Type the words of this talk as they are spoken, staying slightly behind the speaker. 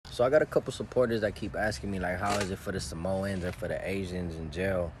So I got a couple supporters that keep asking me, like, how is it for the Samoans or for the Asians in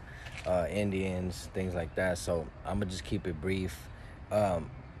jail, Indians, things like that. So I'm going to just keep it brief.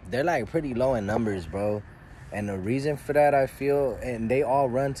 They're, like, pretty low in numbers, bro. And the reason for that, I feel, and they all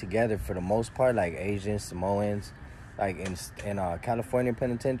run together for the most part, like Asians, Samoans, like in California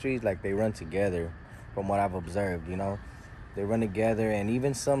penitentiaries, like they run together from what I've observed, you know. They run together, and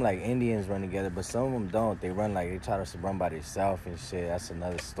even some, like, Indians run together, but some of them don't. They run, like, they try to run by themselves and shit. That's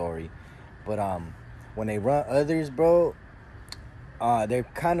another story. But when they run others, bro, they're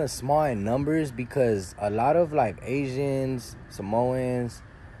kind of small in numbers because a lot of, like, Asians, Samoans,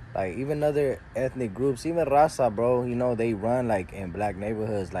 like, even other ethnic groups, even Raza, bro, you know, they run, like, in black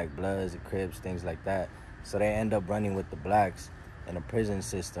neighborhoods, like Bloods, Crips, things like that. So they end up running with the blacks in the prison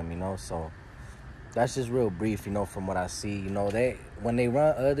system, you know, so that's just real brief, you know, from what I see. You know, when they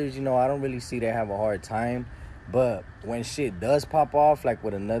run others, you know, I don't really see they have a hard time. But when shit does pop off, like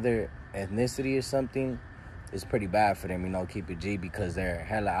with another ethnicity or something, it's pretty bad for them, you know, keep it G, because they're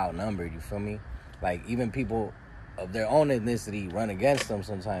hella outnumbered, you feel me? Like, even people of their own ethnicity run against them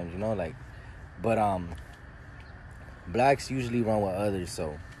sometimes, you know, like, but blacks usually run with others,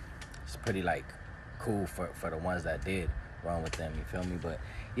 so it's pretty, like, cool for the ones that did run with them, you feel me? But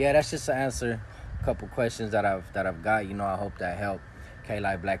yeah, that's just to answer a couple questions that I've got. You know, I hope that helped.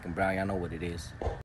 K-Live Black and Brown, y'all know what it is.